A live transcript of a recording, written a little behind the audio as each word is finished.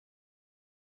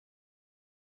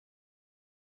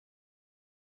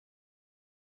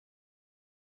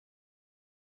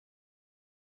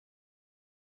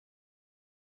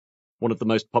One of the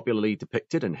most popularly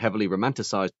depicted and heavily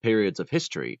romanticized periods of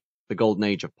history, the Golden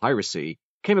Age of Piracy,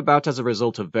 came about as a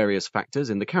result of various factors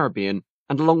in the Caribbean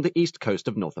and along the east coast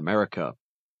of North America.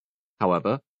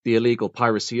 However, the illegal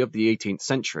piracy of the 18th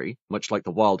century, much like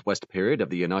the Wild West period of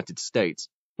the United States,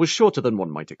 was shorter than one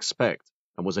might expect,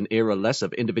 and was an era less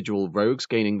of individual rogues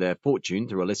gaining their fortune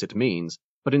through illicit means,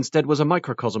 but instead was a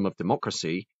microcosm of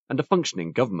democracy and a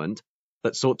functioning government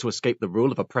that sought to escape the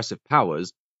rule of oppressive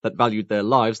powers that valued their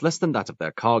lives less than that of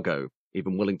their cargo,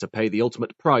 even willing to pay the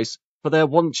ultimate price for their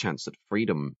one chance at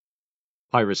freedom.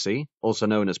 Piracy, also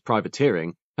known as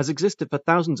privateering, has existed for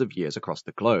thousands of years across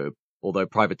the globe, although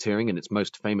privateering in its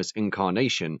most famous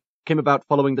incarnation came about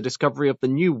following the discovery of the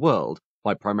New World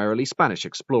by primarily Spanish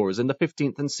explorers in the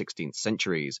 15th and 16th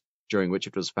centuries, during which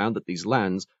it was found that these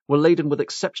lands were laden with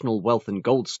exceptional wealth and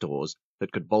gold stores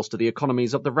that could bolster the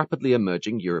economies of the rapidly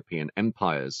emerging European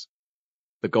empires.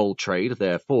 The gold trade,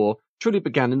 therefore, truly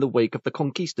began in the wake of the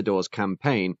conquistadors'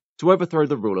 campaign to overthrow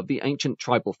the rule of the ancient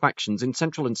tribal factions in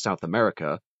Central and South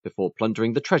America before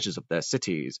plundering the treasures of their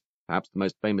cities, perhaps the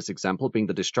most famous example being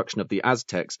the destruction of the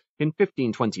Aztecs in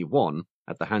 1521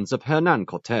 at the hands of Hernán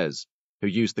Cortés, who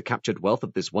used the captured wealth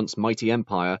of this once mighty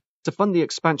empire to fund the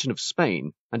expansion of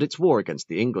Spain and its war against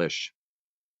the English.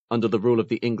 Under the rule of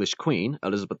the English Queen,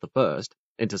 Elizabeth I,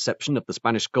 interception of the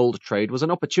Spanish gold trade was an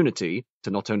opportunity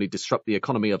to not only disrupt the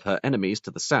economy of her enemies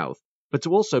to the south, but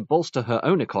to also bolster her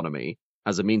own economy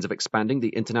as a means of expanding the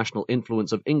international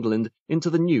influence of England into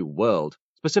the New World,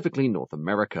 specifically North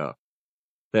America.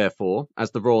 Therefore,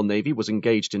 as the Royal Navy was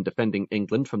engaged in defending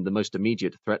England from the most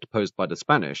immediate threat posed by the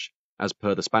Spanish, as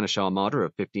per the Spanish Armada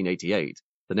of 1588,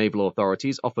 the naval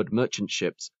authorities offered merchant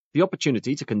ships the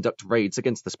opportunity to conduct raids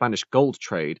against the Spanish gold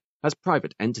trade as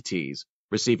private entities,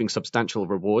 receiving substantial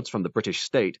rewards from the British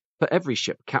state for every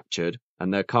ship captured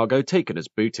and their cargo taken as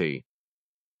booty.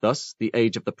 Thus, the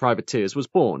age of the privateers was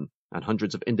born, and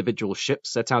hundreds of individual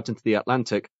ships set out into the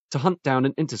Atlantic to hunt down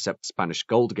and intercept Spanish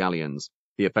gold galleons,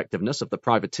 the effectiveness of the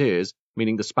privateers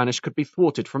meaning the Spanish could be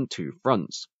thwarted from two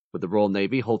fronts, with the Royal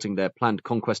Navy halting their planned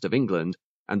conquest of England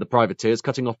and the privateers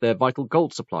cutting off their vital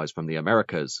gold supplies from the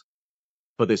Americas.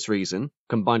 For this reason,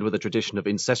 combined with a tradition of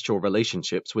incestual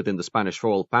relationships within the Spanish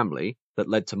royal family that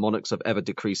led to monarchs of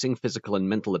ever-decreasing physical and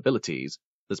mental abilities,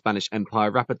 the Spanish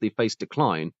Empire rapidly faced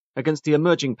decline against the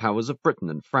emerging powers of Britain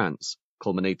and France,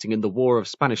 culminating in the War of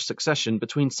Spanish Succession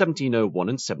between 1701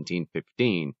 and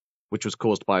 1715, which was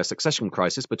caused by a succession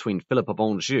crisis between Philip of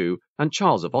Anjou and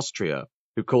Charles of Austria,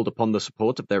 who called upon the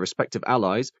support of their respective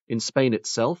allies in Spain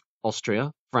itself,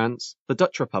 Austria, France, the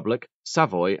Dutch Republic,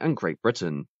 Savoy, and Great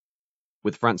Britain.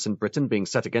 With France and Britain being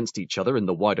set against each other in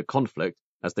the wider conflict,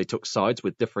 as they took sides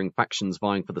with differing factions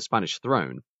vying for the Spanish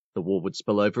throne, the war would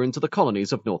spill over into the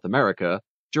colonies of North America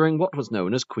during what was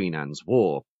known as Queen Anne's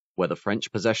War, where the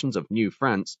French possessions of New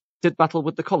France did battle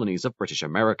with the colonies of British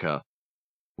America.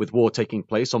 With war taking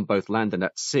place on both land and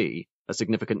at sea, a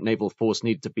significant naval force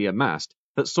needed to be amassed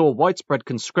that saw widespread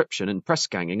conscription and press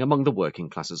ganging among the working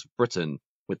classes of Britain,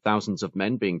 with thousands of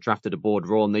men being drafted aboard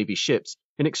Royal Navy ships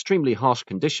in extremely harsh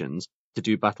conditions to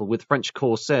do battle with French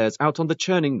corsairs out on the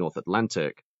churning North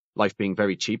Atlantic, life being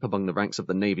very cheap among the ranks of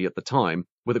the Navy at the time,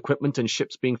 with equipment and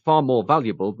ships being far more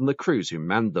valuable than the crews who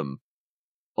manned them.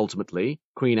 Ultimately,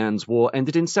 Queen Anne's War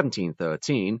ended in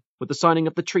 1713 with the signing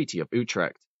of the Treaty of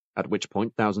Utrecht, at which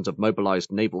point thousands of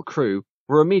mobilized naval crew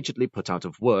were immediately put out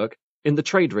of work in the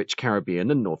trade-rich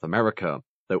Caribbean and North America,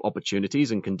 though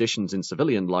opportunities and conditions in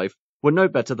civilian life were no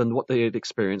better than what they had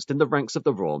experienced in the ranks of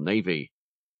the Royal Navy.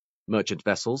 Merchant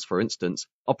vessels, for instance,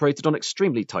 operated on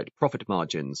extremely tight profit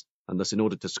margins, and thus in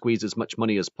order to squeeze as much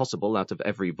money as possible out of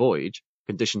every voyage,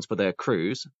 conditions for their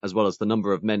crews, as well as the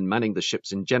number of men manning the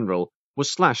ships in general, was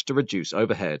slashed to reduce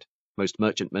overhead, most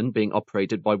merchantmen being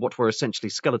operated by what were essentially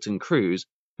skeleton crews,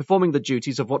 performing the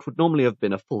duties of what would normally have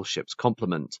been a full ship's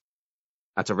complement.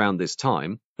 At around this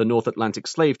time, the North Atlantic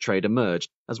slave trade emerged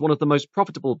as one of the most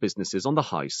profitable businesses on the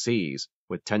high seas,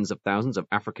 with tens of thousands of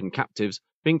African captives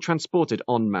being transported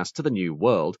en masse to the New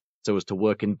World so as to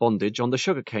work in bondage on the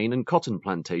sugarcane and cotton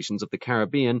plantations of the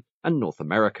Caribbean and North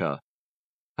America.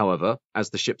 However, as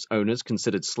the ship's owners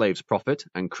considered slaves' profit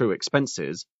and crew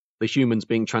expenses, the humans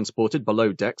being transported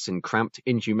below decks in cramped,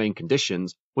 inhumane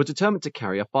conditions were determined to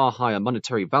carry a far higher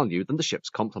monetary value than the ship's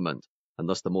complement, and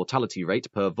thus the mortality rate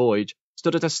per voyage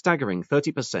stood at a staggering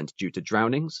 30% due to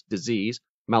drownings, disease,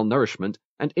 malnourishment,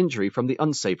 and injury from the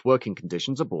unsafe working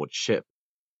conditions aboard ship.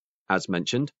 As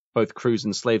mentioned, both crews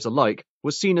and slaves alike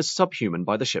were seen as subhuman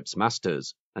by the ship's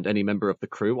masters, and any member of the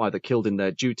crew either killed in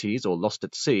their duties or lost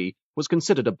at sea was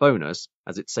considered a bonus,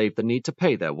 as it saved the need to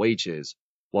pay their wages,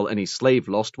 while any slave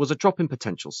lost was a drop in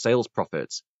potential sales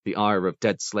profits, the ire of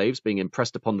dead slaves being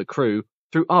impressed upon the crew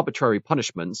through arbitrary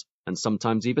punishments and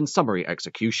sometimes even summary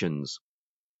executions.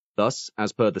 Thus,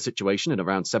 as per the situation in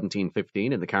around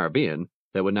 1715 in the Caribbean,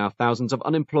 there were now thousands of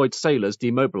unemployed sailors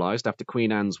demobilized after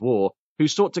Queen Anne's War who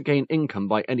sought to gain income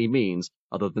by any means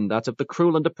other than that of the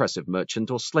cruel and oppressive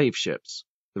merchant or slave ships,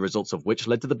 the results of which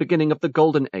led to the beginning of the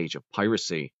golden age of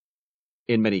piracy.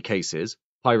 In many cases,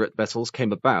 pirate vessels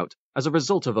came about as a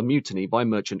result of a mutiny by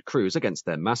merchant crews against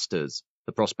their masters,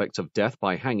 the prospect of death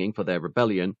by hanging for their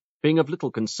rebellion being of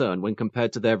little concern when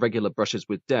compared to their regular brushes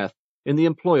with death in the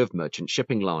employ of merchant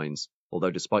shipping lines,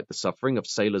 although despite the suffering of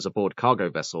sailors aboard cargo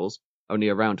vessels, only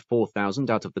around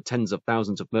 4,000 out of the tens of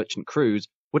thousands of merchant crews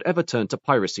would ever turn to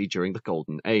piracy during the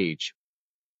Golden Age.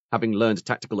 Having learned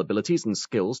tactical abilities and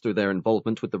skills through their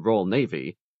involvement with the Royal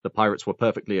Navy, the pirates were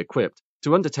perfectly equipped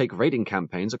to undertake raiding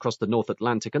campaigns across the North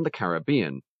Atlantic and the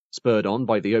Caribbean, spurred on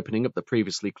by the opening of the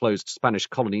previously closed Spanish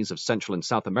colonies of Central and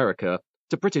South America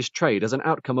to British trade as an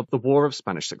outcome of the War of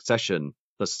Spanish Succession,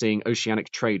 thus seeing oceanic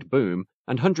trade boom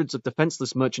and hundreds of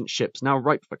defenseless merchant ships now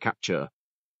ripe for capture.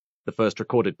 The first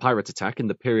recorded pirate attack in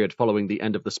the period following the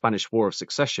end of the Spanish War of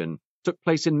Succession took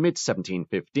place in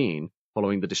mid-1715,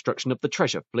 following the destruction of the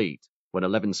Treasure Fleet, when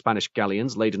 11 Spanish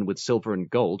galleons laden with silver and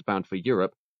gold bound for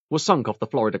Europe were sunk off the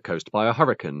Florida coast by a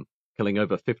hurricane, killing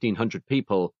over 1,500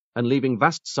 people and leaving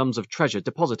vast sums of treasure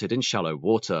deposited in shallow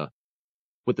water.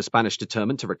 With the Spanish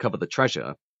determined to recover the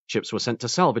treasure, ships were sent to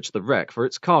salvage the wreck for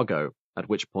its cargo, at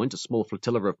which point a small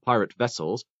flotilla of pirate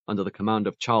vessels, under the command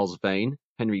of Charles Vane,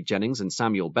 Henry Jennings, and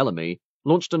Samuel Bellamy,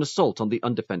 launched an assault on the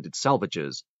undefended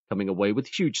salvagers, coming away with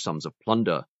huge sums of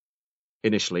plunder.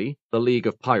 Initially, the League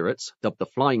of Pirates, dubbed the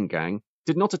Flying Gang,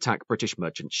 did not attack British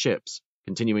merchant ships,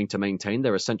 continuing to maintain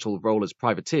their essential role as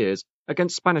privateers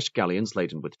against Spanish galleons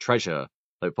laden with treasure,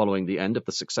 though following the end of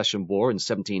the Succession War in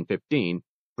 1715,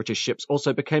 British ships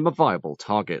also became a viable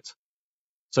target.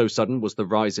 So sudden was the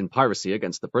rise in piracy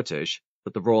against the British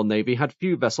that the Royal Navy had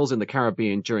few vessels in the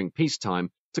Caribbean during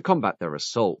peacetime to combat their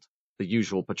assault, the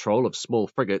usual patrol of small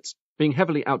frigates being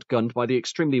heavily outgunned by the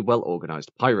extremely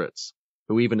well-organized pirates,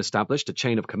 who even established a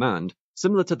chain of command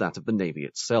similar to that of the Navy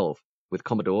itself, with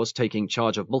commodores taking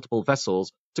charge of multiple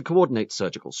vessels to coordinate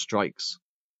surgical strikes.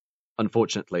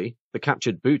 Unfortunately, the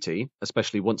captured booty,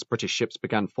 especially once British ships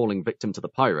began falling victim to the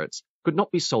pirates, could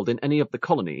not be sold in any of the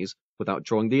colonies without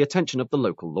drawing the attention of the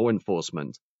local law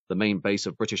enforcement, the main base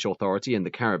of British authority in the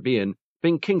Caribbean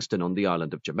being Kingston on the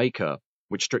island of Jamaica,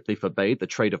 which strictly forbade the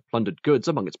trade of plundered goods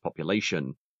among its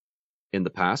population. In the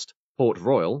past, Port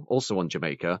Royal, also on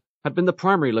Jamaica, had been the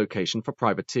primary location for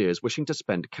privateers wishing to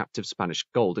spend captive Spanish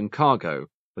gold and cargo,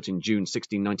 but in June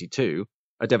 1692,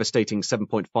 a devastating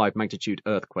 7.5 magnitude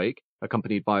earthquake,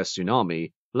 accompanied by a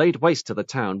tsunami, laid waste to the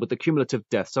town with the cumulative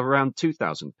deaths of around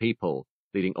 2,000 people,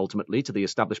 leading ultimately to the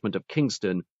establishment of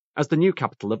Kingston as the new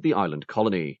capital of the island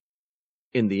colony.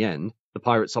 In the end, the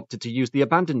pirates opted to use the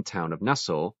abandoned town of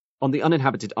Nassau on the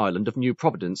uninhabited island of New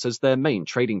Providence as their main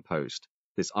trading post,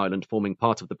 this island forming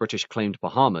part of the British-claimed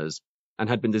Bahamas, and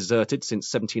had been deserted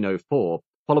since 1704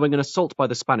 following an assault by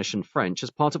the Spanish and French as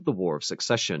part of the War of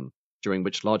Succession, during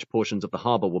which large portions of the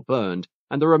harbour were burned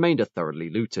and the remainder thoroughly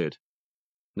looted.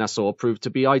 Nassau proved to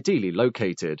be ideally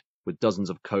located, with dozens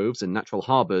of coves and natural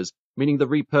harbours, meaning the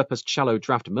repurposed shallow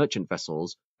draft merchant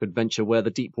vessels could venture where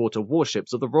the deep-water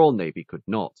warships of the Royal Navy could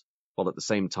not, while at the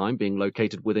same time being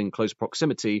located within close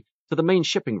proximity to the main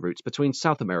shipping routes between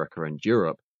South America and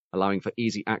Europe, allowing for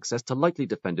easy access to lightly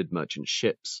defended merchant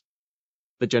ships.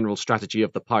 The general strategy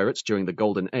of the pirates during the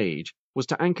Golden Age was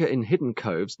to anchor in hidden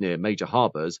coves near major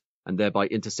harbours and thereby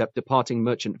intercept departing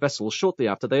merchant vessels shortly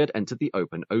after they had entered the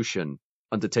open ocean,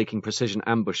 undertaking precision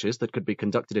ambushes that could be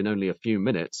conducted in only a few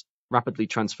minutes, rapidly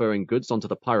transferring goods onto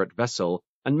the pirate vessel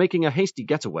and making a hasty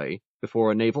getaway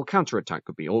before a naval counterattack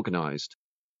could be organised.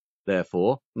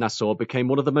 Therefore, Nassau became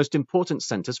one of the most important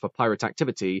centres for pirate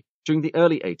activity during the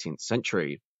early 18th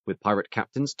century, with pirate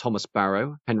captains Thomas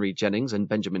Barrow, Henry Jennings and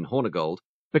Benjamin Hornigold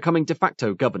becoming de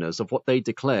facto governors of what they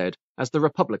declared as the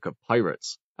Republic of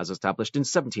Pirates, as established in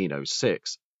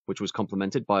 1706, which was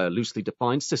complemented by a loosely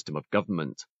defined system of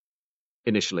government.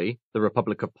 Initially, the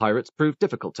Republic of Pirates proved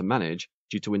difficult to manage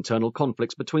due to internal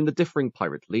conflicts between the differing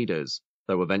pirate leaders,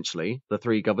 though eventually the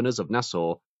three governors of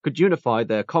Nassau could unify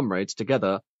their comrades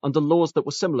together under laws that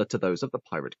were similar to those of the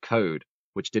Pirate Code,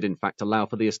 which did in fact allow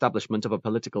for the establishment of a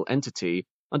political entity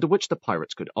under which the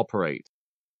pirates could operate.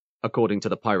 According to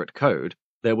the Pirate Code,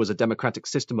 there was a democratic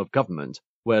system of government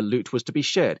where loot was to be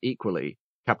shared equally,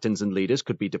 captains and leaders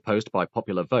could be deposed by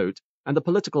popular vote, and the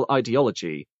political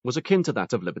ideology was akin to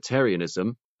that of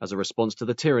libertarianism, as a response to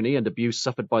the tyranny and abuse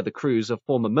suffered by the crews of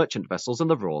former merchant vessels in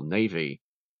the Royal Navy.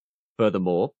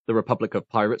 Furthermore, the Republic of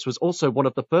Pirates was also one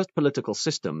of the first political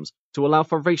systems to allow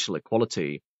for racial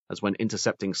equality, as when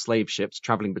intercepting slave ships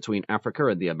traveling between Africa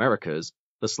and the Americas,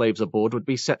 the slaves aboard would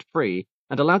be set free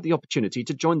and allowed the opportunity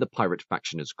to join the pirate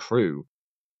faction as crew.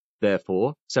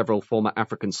 Therefore, several former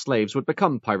African slaves would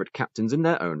become pirate captains in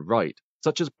their own right,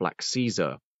 such as Black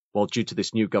Caesar, while due to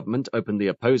this new government openly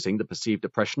opposing the perceived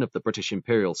oppression of the British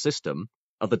imperial system,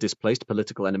 other displaced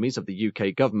political enemies of the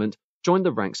UK government joined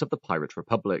the ranks of the Pirate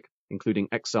Republic, including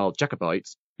exiled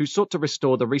Jacobites who sought to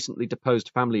restore the recently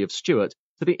deposed family of Stuart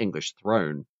to the English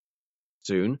throne.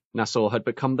 Soon, Nassau had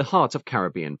become the heart of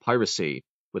Caribbean piracy,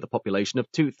 with a population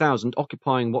of 2,000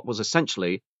 occupying what was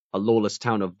essentially a lawless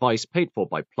town of vice paid for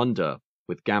by plunder,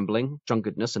 with gambling,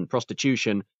 drunkenness, and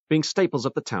prostitution being staples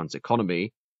of the town's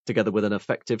economy, together with an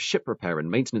effective ship repair and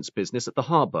maintenance business at the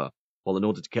harbour, while in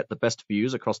order to get the best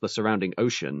views across the surrounding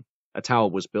ocean, a tower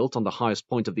was built on the highest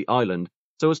point of the island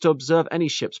so as to observe any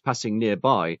ships passing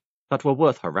nearby that were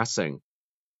worth harassing.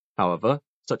 However,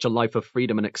 such a life of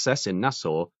freedom and excess in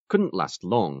Nassau couldn't last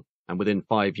long, and within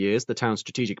 5 years the town's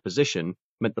strategic position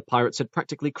meant the pirates had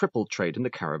practically crippled trade in the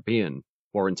Caribbean,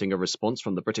 warranting a response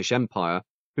from the British Empire,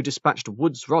 who dispatched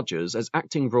Woodes Rogers as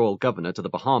acting royal governor to the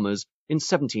Bahamas in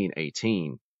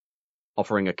 1718.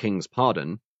 Offering a king's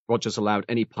pardon, Rogers allowed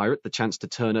any pirate the chance to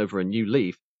turn over a new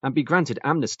leaf and be granted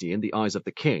amnesty in the eyes of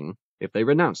the king if they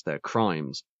renounced their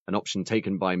crimes, an option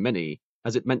taken by many,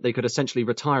 as it meant they could essentially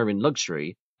retire in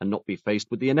luxury and not be faced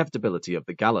with the inevitability of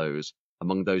the gallows,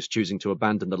 among those choosing to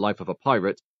abandon the life of a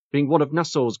pirate being one of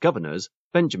Nassau's governors,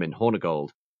 Benjamin Hornigold.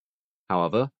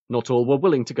 However, not all were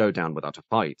willing to go down without a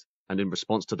fight, and in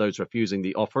response to those refusing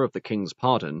the offer of the king's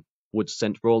pardon, Woodes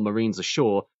sent Royal Marines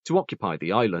ashore to occupy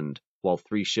the island, while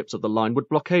 3 ships of the line would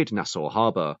blockade Nassau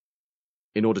harbour.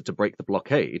 In order to break the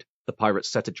blockade, the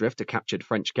pirates set adrift a captured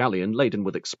French galleon laden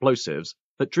with explosives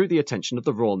that drew the attention of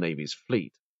the Royal Navy's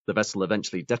fleet, the vessel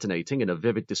eventually detonating in a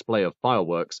vivid display of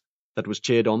fireworks that was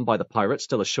cheered on by the pirates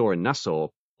still ashore in Nassau,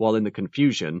 while in the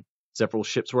confusion, several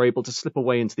ships were able to slip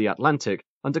away into the Atlantic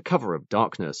under cover of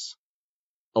darkness.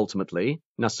 Ultimately,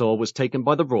 Nassau was taken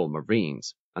by the Royal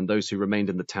Marines, and those who remained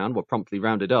in the town were promptly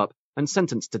rounded up and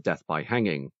sentenced to death by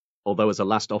hanging, although as a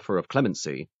last offer of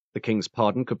clemency, the king's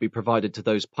pardon could be provided to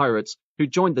those pirates who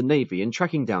joined the navy in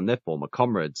tracking down their former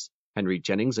comrades, Henry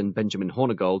Jennings and Benjamin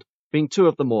Hornigold being 2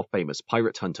 of the more famous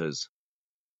pirate hunters.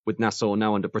 With Nassau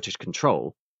now under British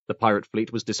control, the pirate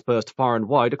fleet was dispersed far and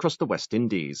wide across the West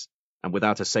Indies, and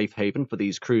without a safe haven for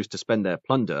these crews to spend their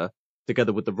plunder,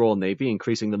 together with the Royal Navy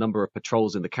increasing the number of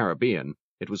patrols in the Caribbean,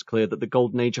 it was clear that the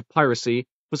golden age of piracy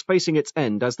was facing its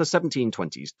end as the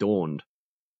 1720s dawned.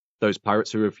 Those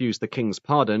pirates who refused the king's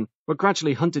pardon were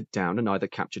gradually hunted down and either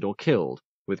captured or killed,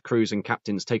 with crews and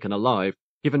captains taken alive,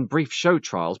 given brief show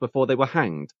trials before they were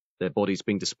hanged, their bodies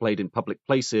being displayed in public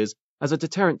places as a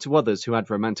deterrent to others who had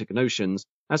romantic notions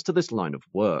as to this line of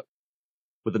work.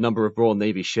 With the number of Royal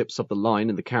Navy ships of the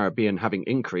line in the Caribbean having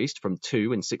increased from 2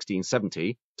 in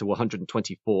 1670 to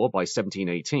 124 by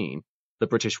 1718, the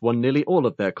British won nearly all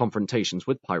of their confrontations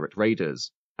with pirate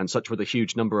raiders, and such were the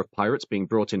huge number of pirates being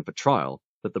brought in for trial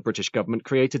that the British government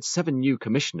created 7 new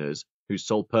commissioners whose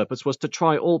sole purpose was to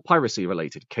try all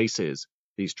piracy-related cases,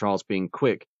 these trials being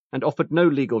quick and offered no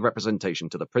legal representation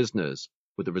to the prisoners,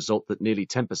 with the result that nearly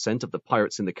 10% of the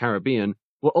pirates in the Caribbean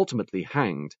were ultimately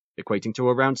hanged, equating to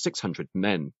around 600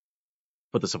 men.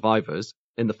 For the survivors,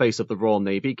 in the face of the Royal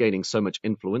Navy gaining so much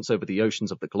influence over the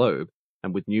oceans of the globe,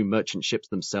 and with new merchant ships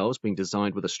themselves being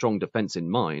designed with a strong defence in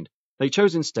mind, they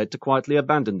chose instead to quietly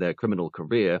abandon their criminal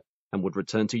career and would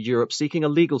return to Europe seeking a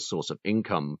legal source of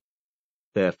income.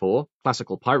 Therefore,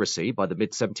 classical piracy by the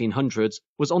mid-1700s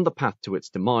was on the path to its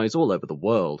demise all over the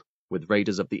world, with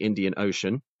raiders of the Indian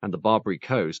Ocean and the Barbary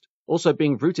Coast also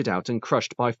being rooted out and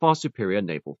crushed by far superior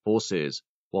naval forces,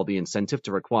 while the incentive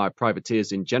to require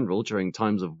privateers in general during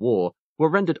times of war were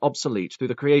rendered obsolete through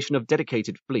the creation of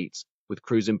dedicated fleets with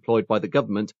crews employed by the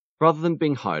government rather than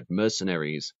being hired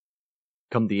mercenaries.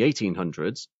 Come the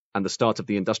 1800s, and the start of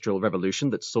the Industrial Revolution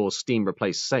that saw steam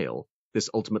replace sail, this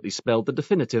ultimately spelled the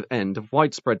definitive end of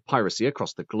widespread piracy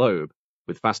across the globe,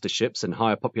 with faster ships and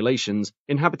higher populations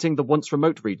inhabiting the once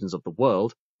remote regions of the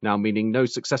world, now meaning no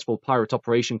successful pirate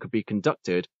operation could be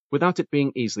conducted without it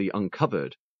being easily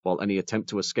uncovered, while any attempt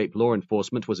to escape law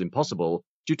enforcement was impossible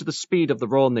due to the speed of the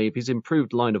Royal Navy's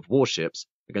improved line of warships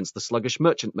against the sluggish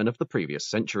merchantmen of the previous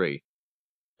century.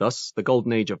 Thus, the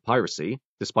golden age of piracy,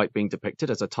 despite being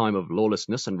depicted as a time of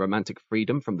lawlessness and romantic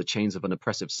freedom from the chains of an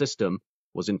oppressive system,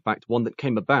 was in fact one that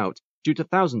came about due to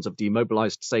thousands of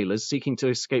demobilized sailors seeking to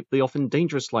escape the often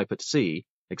dangerous life at sea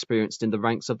experienced in the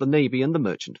ranks of the Navy and the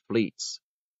merchant fleets.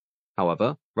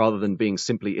 However, rather than being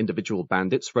simply individual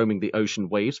bandits roaming the ocean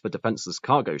waves for defenseless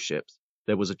cargo ships,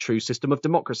 there was a true system of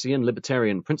democracy and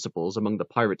libertarian principles among the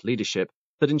pirate leadership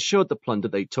that ensured the plunder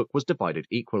they took was divided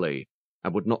equally,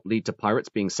 and would not lead to pirates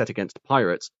being set against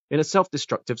pirates in a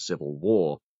self-destructive civil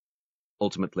war.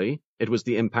 Ultimately, it was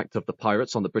the impact of the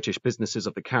pirates on the British businesses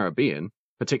of the Caribbean,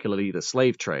 particularly the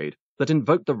slave trade, that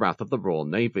invoked the wrath of the Royal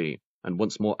Navy, and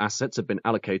once more assets had been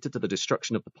allocated to the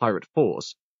destruction of the pirate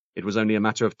force, it was only a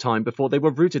matter of time before they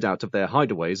were rooted out of their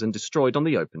hideaways and destroyed on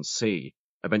the open sea,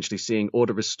 eventually seeing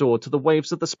order restored to the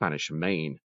waves of the Spanish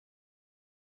Main.